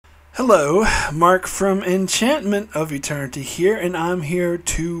Hello, Mark from Enchantment of Eternity here, and I'm here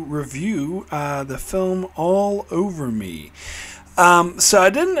to review the film All Over Me. So I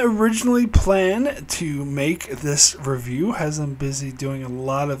didn't originally plan to make this review, as I'm busy doing a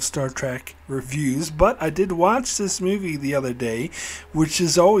lot of Star Trek reviews, but I did watch this movie the other day, which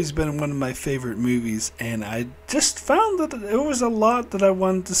has always been one of my favorite movies, and I just found that there was a lot that I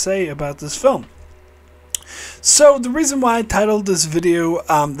wanted to say about this film. So the reason why I titled this video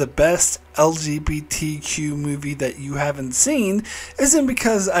the best LGBTQ movie that you haven't seen isn't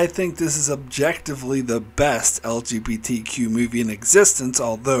because I think this is objectively the best LGBTQ movie in existence,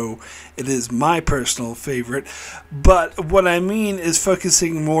 although it is my personal favorite, but what I mean is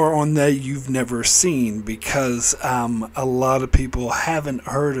focusing more on that you've never seen, because a lot of people haven't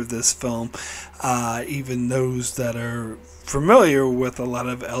heard of this film, even those that are familiar with a lot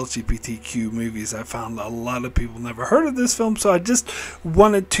of LGBTQ movies. I found a lot of people never heard of this film, so I just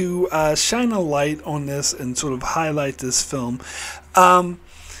wanted to shine a light on this and sort of highlight this film.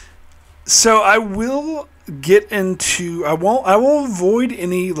 So I will get into, I will avoid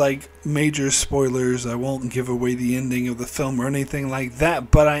any like major spoilers. I won't give away the ending of the film or anything like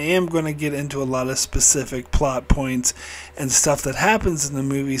that, but I am going to get into a lot of specific plot points and stuff that happens in the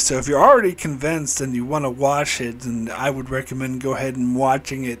movie. So if you're already convinced and you want to watch it, then I would recommend go ahead and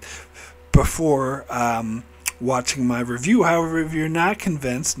watching it before watching my review. However, if you're not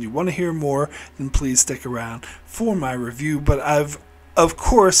convinced and you want to hear more, then please stick around for my review. But of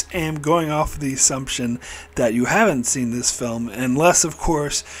course, am going off of the assumption that you haven't seen this film, unless, of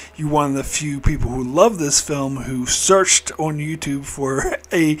course, you're one of the few people who love this film, who searched on YouTube for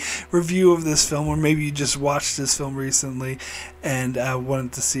a review of this film, or maybe you just watched this film recently and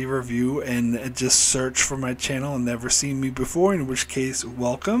wanted to see a review and just search for my channel and never seen me before, in which case,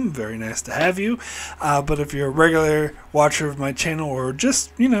 welcome. Very nice to have you. But if you're a regular watcher of my channel, or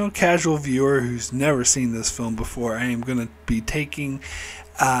just, casual viewer who's never seen this film before, I am going to be taking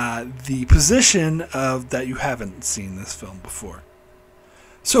the position of that you haven't seen this film before.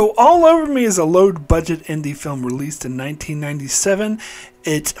 So All Over Me is a low-budget indie film released in 1997.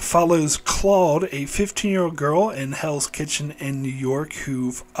 It follows Claude, a 15-year-old girl in Hell's Kitchen in New York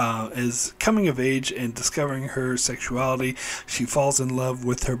who is coming of age and discovering her sexuality. She falls in love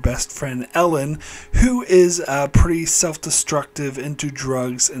with her best friend Ellen, who is pretty self-destructive, into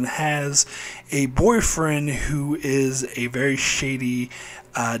drugs, and has a boyfriend who is a very shady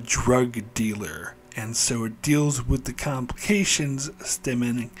drug dealer. And so it deals with the complications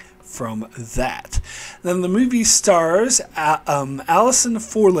stemming from that. Then the movie stars Alison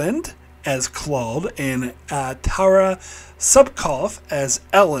Forland as Claude, and Tara Subkoff as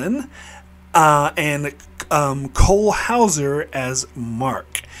Ellen, and Cole Hauser as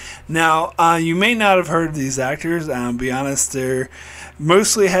Mark. Now, you may not have heard of these actors. To be honest, they're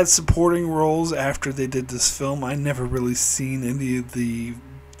mostly had supporting roles after they did this film. I never really seen any of the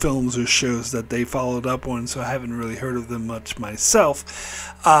films or shows that they followed up on, so I haven't really heard of them much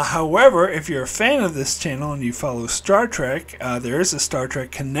myself. However, if you're a fan of this channel and you follow Star Trek, there is a Star Trek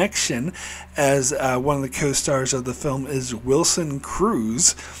connection, as one of the co-stars of the film is Wilson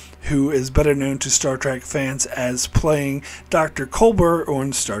Cruz, who is better known to Star Trek fans as playing Dr. Culber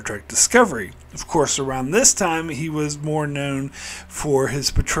on Star Trek Discovery. Of course, around this time, he was more known for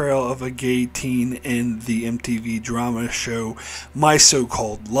his portrayal of a gay teen in the MTV drama show My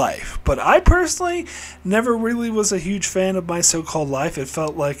So-Called Life. But I personally never really was a huge fan of My So-Called Life. It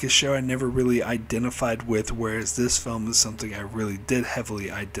felt like a show I never really identified with, whereas this film is something I really did heavily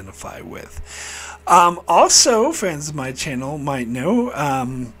identify with. Also, fans of my channel might know,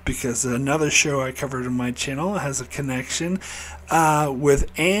 because another show I covered on my channel has a connection with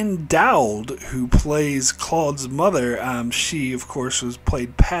Ann Dowd, who plays Claude's mother. She, of course,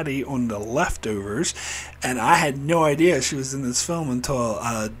 played Patty on The Leftovers, and I had no idea she was in this film until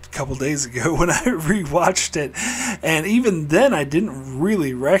a couple days ago when I rewatched it, and even then I didn't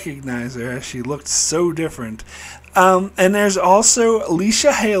really recognize her, as she looked so different. And there's also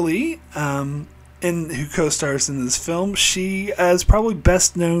Alicia Haley, who co-stars in this film. She is probably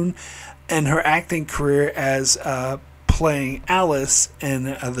best known in her acting career as playing Alice in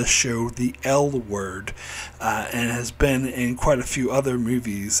the show The L Word, and has been in quite a few other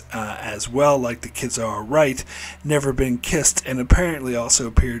movies as well, like The Kids Are Alright, Never Been Kissed, and apparently also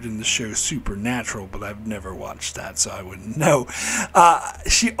appeared in the show Supernatural, but I've never watched that, so I wouldn't know.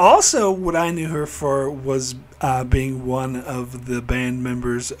 She also, what I knew her for was being one of the band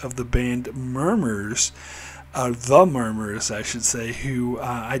members of the band Murmurs, The Murmurs, I should say, who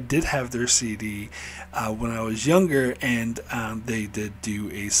I did have their CD when I was younger, and they did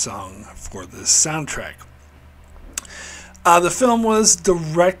do a song for this soundtrack. The film was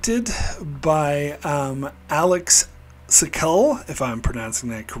directed by Alex Sikkel, if I'm pronouncing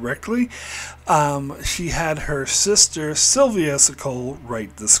that correctly. She had her sister Sylvia Sikkel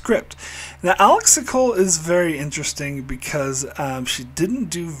write the script. Now, Alex Sikkel is very interesting because she didn't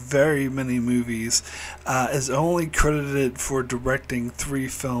do very many movies. Is only credited for directing 3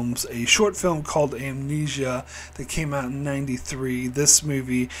 films: a short film called Amnesia that came out in '93, this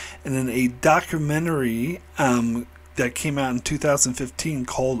movie, and then a documentary that came out in 2015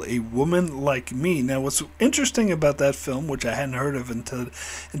 called A Woman Like Me. Now, what's interesting about that film, which I hadn't heard of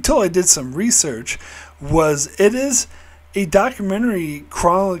until I did some research, was it is a documentary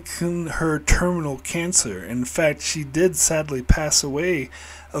chronicling her terminal cancer. In fact, she did sadly pass away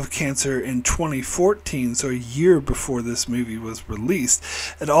of cancer in 2014, so a year before this movie was released.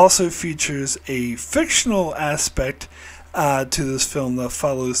 It also features a fictional aspect to this film that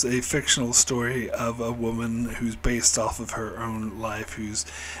follows a fictional story of a woman who's based off of her own life, who's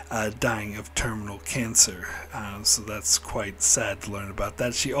dying of terminal cancer. So that's quite sad to learn about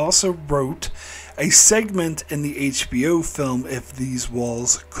that. She also wrote a segment in the HBO film If These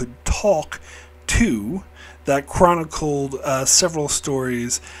Walls Could Talk 2 that chronicled several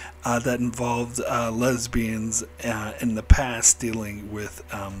stories that involved lesbians in the past dealing with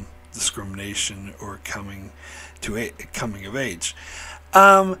discrimination or coming of age.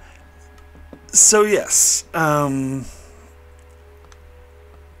 So yes,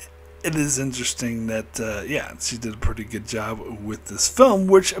 it is interesting that she did a pretty good job with this film,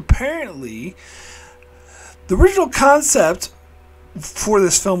 which apparently the original concept for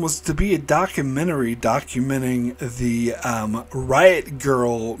this film was to be a documentary documenting the riot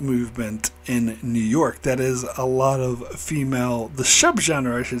girl movement in New York. That is a lot of the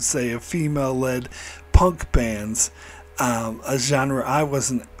subgenre, I should say, of female-led punk bands, a genre I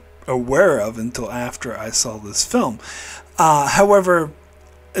wasn't aware of until after I saw this film. However,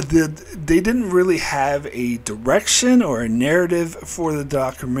 they didn't really have a direction or a narrative for the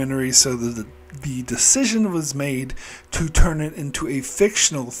documentary, so the decision was made to turn it into a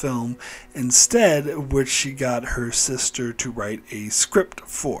fictional film instead, which she got her sister to write a script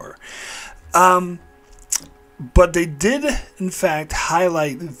for. But they did, in fact,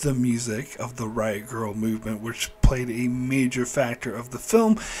 highlight the music of the Riot Girl movement, which played a major factor of the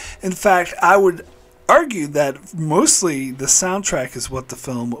film. In fact, I would argue that mostly the soundtrack is what the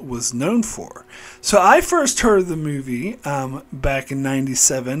film was known for. So I first heard the movie back in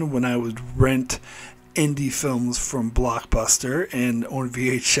 '97 when I would rent indie films from Blockbuster and on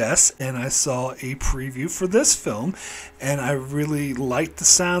VHS, and I saw a preview for this film, and I really liked the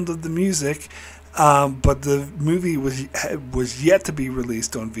sound of the music. But the movie was yet to be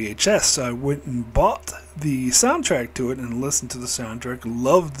released on VHS, so I went and bought the soundtrack to it and listened to the soundtrack.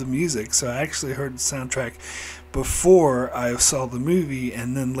 Loved the music, so I actually heard the soundtrack before I saw the movie,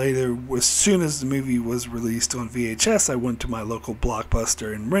 and then later, as soon as the movie was released on VHS, I went to my local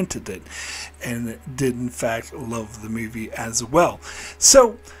Blockbuster and rented it, and did in fact love the movie as well.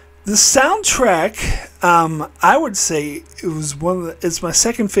 So the soundtrack, I would say it's my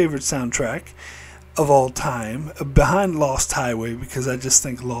second favorite soundtrack of all time, behind Lost Highway, because I just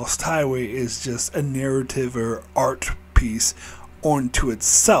think Lost Highway is just a narrative or art piece onto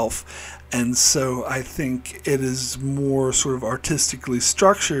itself, and so I think it is more sort of artistically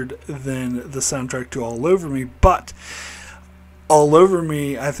structured than the soundtrack to All Over Me. But All Over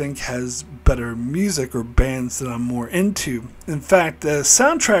Me, I think, has better music or bands that I'm more into. In fact, the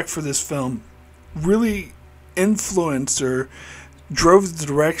soundtrack for this film really influenced or drove the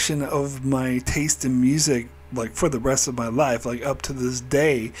direction of my taste in music, like for the rest of my life, like up to this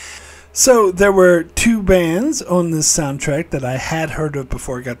day. So there were 2 bands on this soundtrack that I had heard of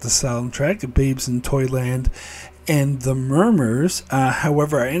before I got the soundtrack: Babes in Toyland and The Murmurs.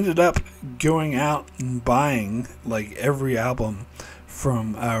 However, I ended up going out and buying like every album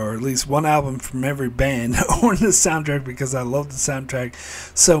from, or at least one album from every band on the soundtrack, because I love the soundtrack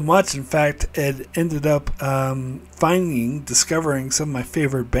so much. In fact, it ended up discovering some of my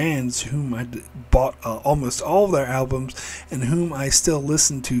favorite bands whom I bought almost all of their albums and whom I still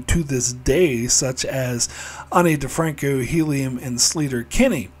listen to this day, such as Ani DeFranco, Helium, and Sleater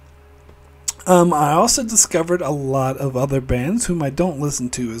Kinney. I also discovered a lot of other bands whom I don't listen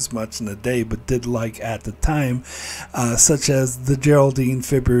to as much in a day, but did like at the time, such as the Geraldine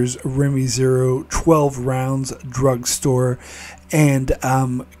Fibbers, Remy Zero, 12 Rounds, Drugstore, and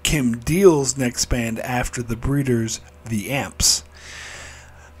Kim Deal's next band after the Breeders, The Amps.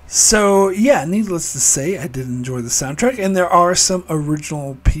 So, yeah, needless to say, I did enjoy the soundtrack, and there are some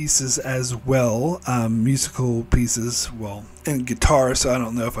original pieces as well, musical pieces, well, and guitar, so I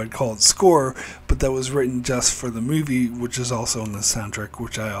don't know if I'd call it score, but that was written just for the movie, which is also on the soundtrack,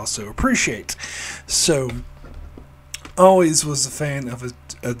 which I also appreciate. So, always was a fan of the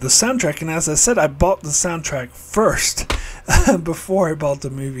soundtrack, and as I said, I bought the soundtrack first before I bought the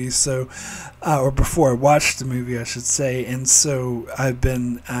movie, so or before I watched the movie, I should say, and so I've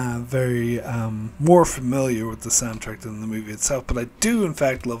been very more familiar with the soundtrack than the movie itself. But I do, in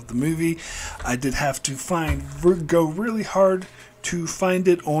fact, love the movie. I did have to go really hard to find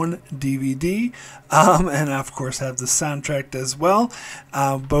it on DVD, and I, of course, have the soundtrack as well,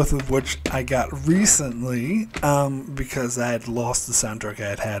 both of which I got recently because I had lost the soundtrack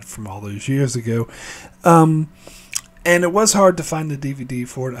I had from all those years ago. And it was hard to find the DVD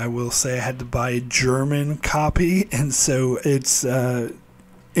for it, I will say. I had to buy a German copy, and so it's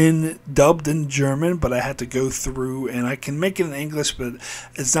dubbed in German, but I had to go through, and I can make it in English, but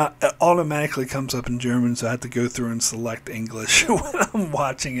it automatically comes up in German, so I had to go through and select English when I'm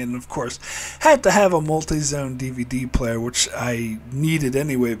watching it, and of course, had to have a multi-zone DVD player, which I needed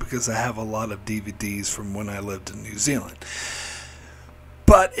anyway, because I have a lot of DVDs from when I lived in New Zealand.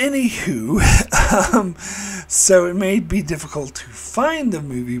 But anywho, so it may be difficult to find the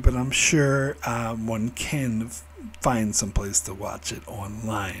movie, but I'm sure one can find some place to watch it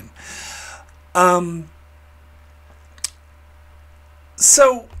online.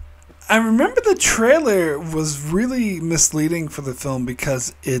 So I remember the trailer was really misleading for the film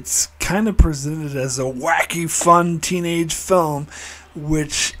because it's kind of presented as a wacky, fun teenage film,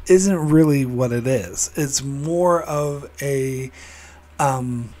 which isn't really what it is. It's more of a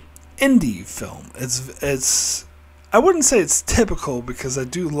indie film. It's I wouldn't say it's typical because I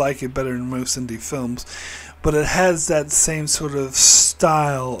do like it better than most indie films, but it has that same sort of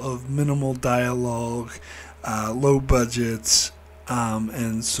style of minimal dialogue, low budgets,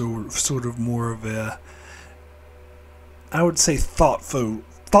 and sort of more of a, I would say, thoughtful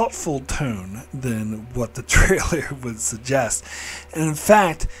tone than what the trailer would suggest. And in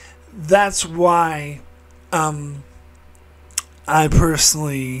fact, that's why I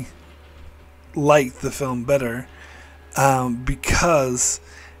personally like the film better, because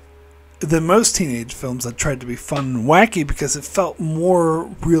than most teenage films that tried to be fun and wacky, because it felt more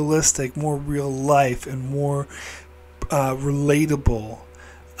realistic, more real life, and more relatable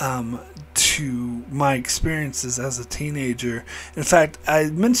to my experiences as a teenager. In fact, I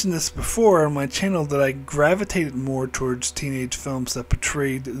mentioned this before on my channel that I gravitated more towards teenage films that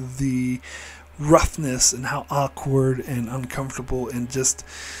portrayed the roughness and how awkward and uncomfortable and just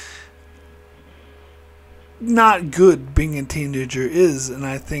not good being a teenager is. And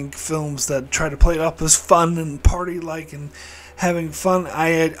I think films that try to play it up as fun and party-like and having fun,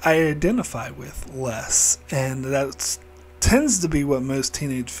 I identify with less. And that tends to be what most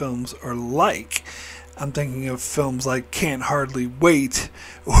teenage films are like. I'm thinking of films like Can't Hardly Wait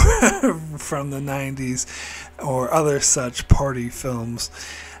from the 90s or other such party films,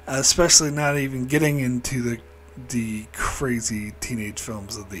 especially not even getting into the crazy teenage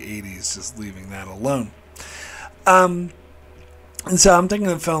films of the 80s, just leaving that alone. And so I'm thinking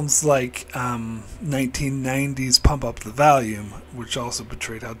of films like 1990s Pump Up the Volume, which also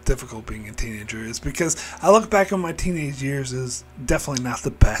portrayed how difficult being a teenager is, because I look back on my teenage years as definitely not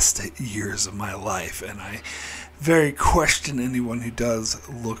the best years of my life, and I very question anyone who does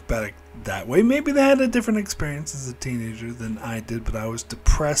look back that way. Maybe they had a different experience as a teenager than I did, but I was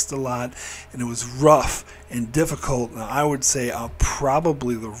depressed a lot, and it was rough and difficult. And I would say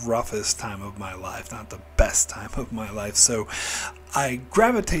probably the roughest time of my life, not the best time of my life. So I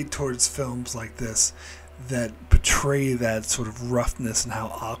gravitate towards films like this that portray that sort of roughness and how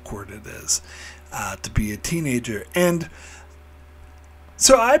awkward it is to be a teenager. And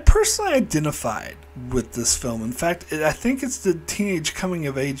so I personally identified with this film. In fact, I think it's the teenage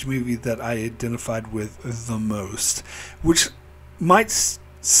coming-of-age movie that I identified with the most, which might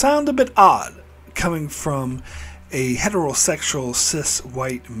sound a bit odd coming from a heterosexual cis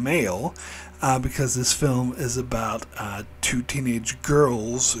white male, because this film is about two teenage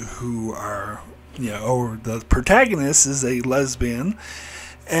girls who are, or the protagonist is a lesbian.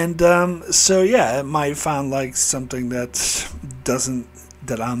 And so, yeah, it might sound like something that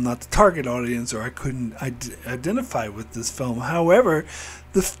I'm not the target audience, or I couldn't identify with this film. However,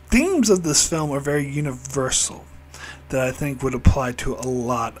 the themes of this film are very universal, that I think would apply to a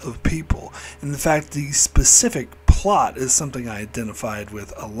lot of people. And in fact, the specific plot is something I identified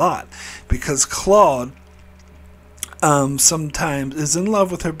with a lot, because Claude sometimes is in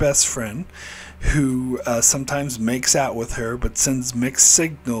love with her best friend, who sometimes makes out with her but sends mixed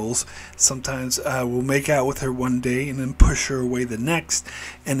signals. Sometimes will make out with her one day and then push her away the next,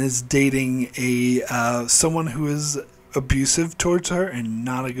 and is dating someone who is abusive towards her and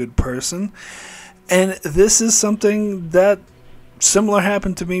not a good person. And this is something that similar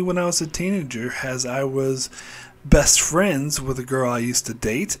happened to me when I was a teenager, as I was best friends with a girl I used to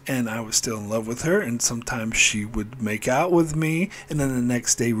date, and I was still in love with her, and sometimes she would make out with me and then the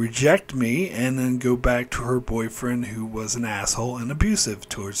next day reject me and then go back to her boyfriend, who was an asshole and abusive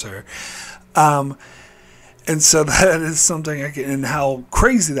towards her. And so that is something and how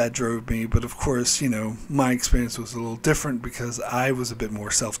crazy that drove me. But of course, my experience was a little different because I was a bit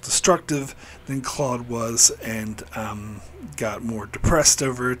more self-destructive than Claude was, and got more depressed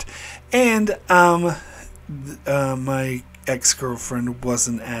over it. And my ex-girlfriend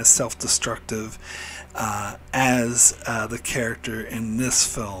wasn't as self-destructive as the character in this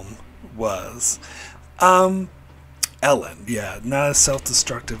film was. Ellen, not as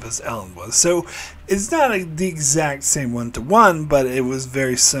self-destructive as Ellen was. So it's not the exact same one-to-one, but it was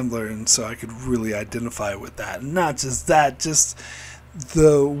very similar, and so I could really identify with that. And not just that, just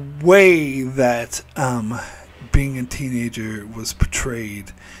the way that being a teenager was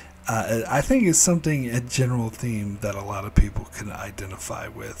portrayed, I think is a general theme that a lot of people can identify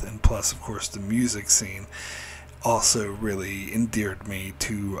with. And plus, of course, the music scene also really endeared me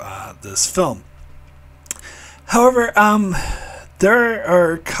to this film. However, there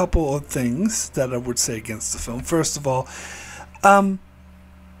are a couple of things that I would say against the film. First of all,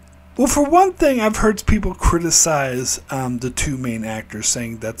 well, for one thing, I've heard people criticize the two main actors,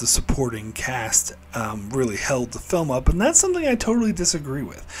 saying that the supporting cast really held the film up, and that's something I totally disagree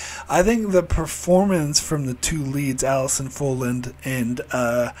with. I think the performance from the two leads, Alison Folland and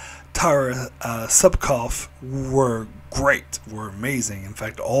Tara Subkoff, were great, were amazing. In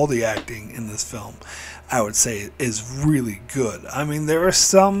fact, all the acting in this film, I would say, is really good. I mean, there are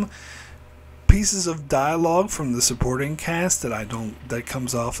some pieces of dialogue from the supporting cast that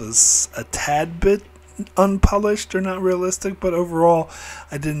comes off as a tad bit unpolished or not realistic, but overall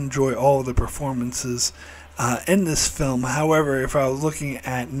I did enjoy all of the performances in this film. However, if I was looking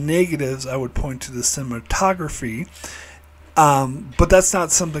at negatives, I would point to the cinematography, but that's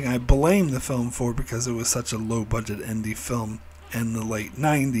not something I blame the film for, because it was such a low budget indie film in the late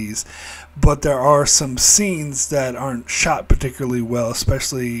 90s. But there are some scenes that aren't shot particularly well,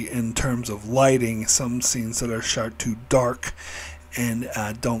 especially in terms of lighting. Some scenes that are shot too dark and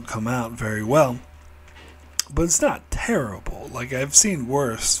don't come out very well. But it's not terrible. Like, I've seen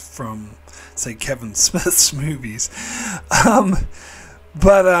worse from, say, Kevin Smith's movies.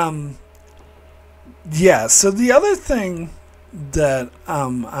 Yeah, so the other thing that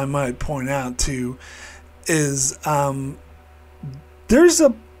I might point out too is there's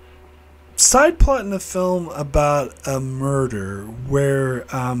a side plot in the film about a murder where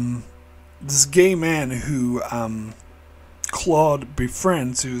this gay man who Claude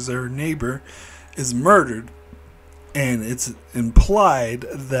befriends, who's their neighbor, is murdered, and it's implied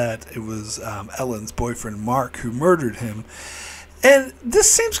that it was Ellen's boyfriend Mark who murdered him. And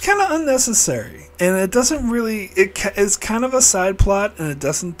this seems kind of unnecessary, and it doesn't really, it's kind of a side plot, and it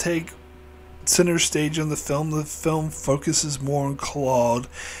doesn't take center stage in the film. The film focuses more on Claude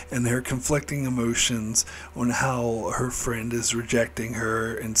and her conflicting emotions, on how her friend is rejecting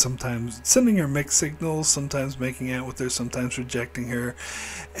her and sometimes sending her mixed signals, sometimes making out with her, sometimes rejecting her,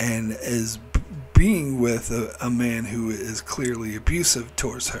 and is being with a man who is clearly abusive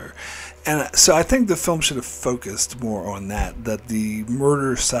towards her. And so I think the film should have focused more on that the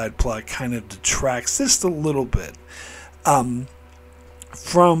murder side plot kind of detracts just a little bit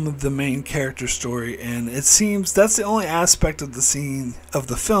from the main character story, and it seems that's the only aspect of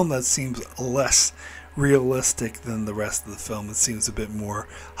the film that seems less realistic than the rest of the film. It seems a bit more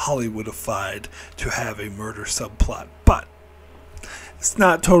Hollywoodified to have a murder subplot, but it's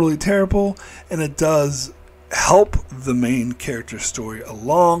not totally terrible, and it does help the main character story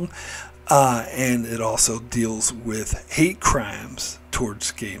along, and it also deals with hate crimes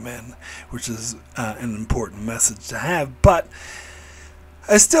towards gay men, which is an important message to have. But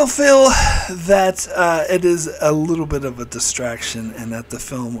I still feel that it is a little bit of a distraction, and that the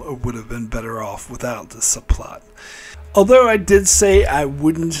film would have been better off without the subplot. Although I did say I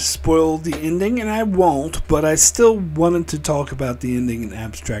wouldn't spoil the ending, and I won't, but I still wanted to talk about the ending in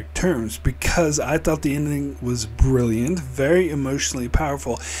abstract terms, because I thought the ending was brilliant, very emotionally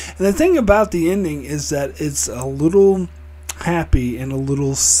powerful. And the thing about the ending is that it's a little happy and a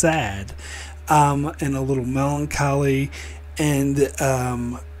little sad, and a little melancholy, and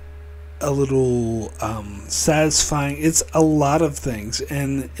a little satisfying. It's a lot of things,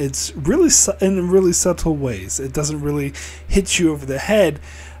 and it's really in really subtle ways. It doesn't really hit you over the head,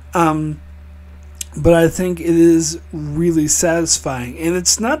 but I think it is really satisfying. And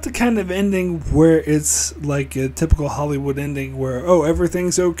it's not the kind of ending where it's like a typical Hollywood ending where, oh,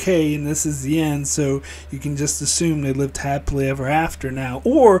 everything's okay and this is the end, so you can just assume they lived happily ever after now.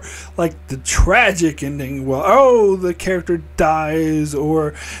 Or like the tragic ending, well, oh, the character dies,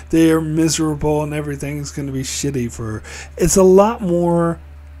 or they are miserable and everything's going to be shitty for. It's a lot more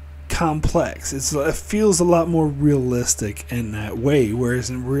complex. It feels a lot more realistic in that way, whereas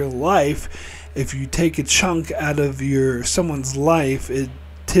in real life, if you take a chunk out of someone's life, it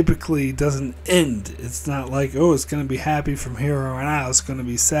typically doesn't end. It's not like, oh, it's going to be happy from here on out, it's going to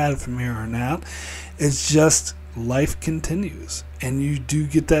be sad from here on out. It's just life continues, and you do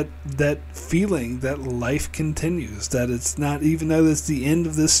get that feeling that life continues, that it's not, even though it's the end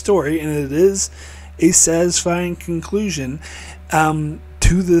of this story, and it is a satisfying conclusion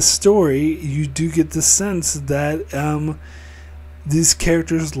to this story, you do get the sense that these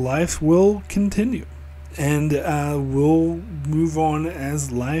characters' life will continue, and will move on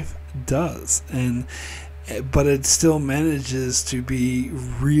as life does, but it still manages to be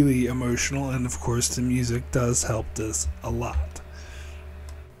really emotional, and of course the music does help this a lot.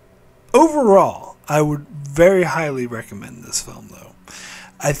 Overall, I would very highly recommend this film, though.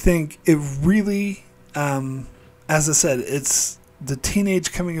 I think it really, as I said, it's the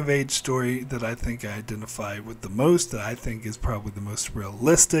teenage coming-of-age story that I think I identify with the most, that I think is probably the most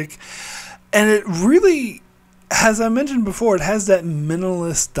realistic. And it really, as I mentioned before, it has that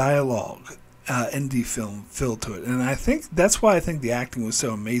minimalist dialogue, indie film feel to it. And I think that's why I think the acting was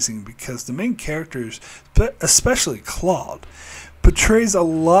so amazing, because the main characters, especially Claude, portrays a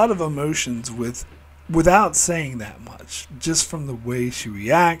lot of emotions without saying that much, just from the way she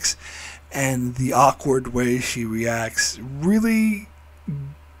reacts. And the awkward way she reacts really,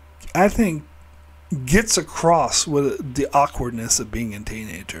 I think, gets across with the awkwardness of being a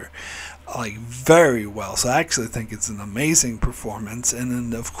teenager, like, very well. So I actually think it's an amazing performance. And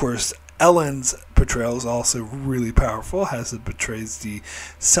then, of course, Ellen's portrayal is also really powerful, as it portrays the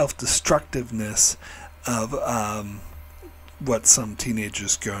self-destructiveness of what some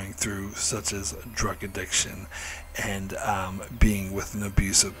teenagers going through, such as drug addiction and being with an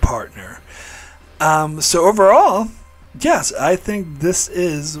abusive partner. So overall, yes, I think this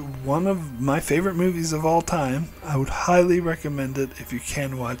is one of my favorite movies of all time. I would highly recommend it, if you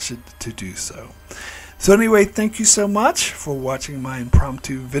can watch it, to do so. So anyway, thank you so much for watching my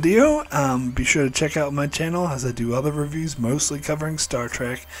impromptu video. Be sure to check out my channel, as I do other reviews, mostly covering Star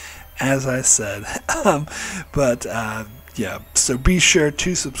Trek, as I said. Yeah, so be sure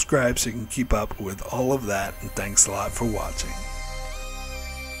to subscribe so you can keep up with all of that, and thanks a lot for watching.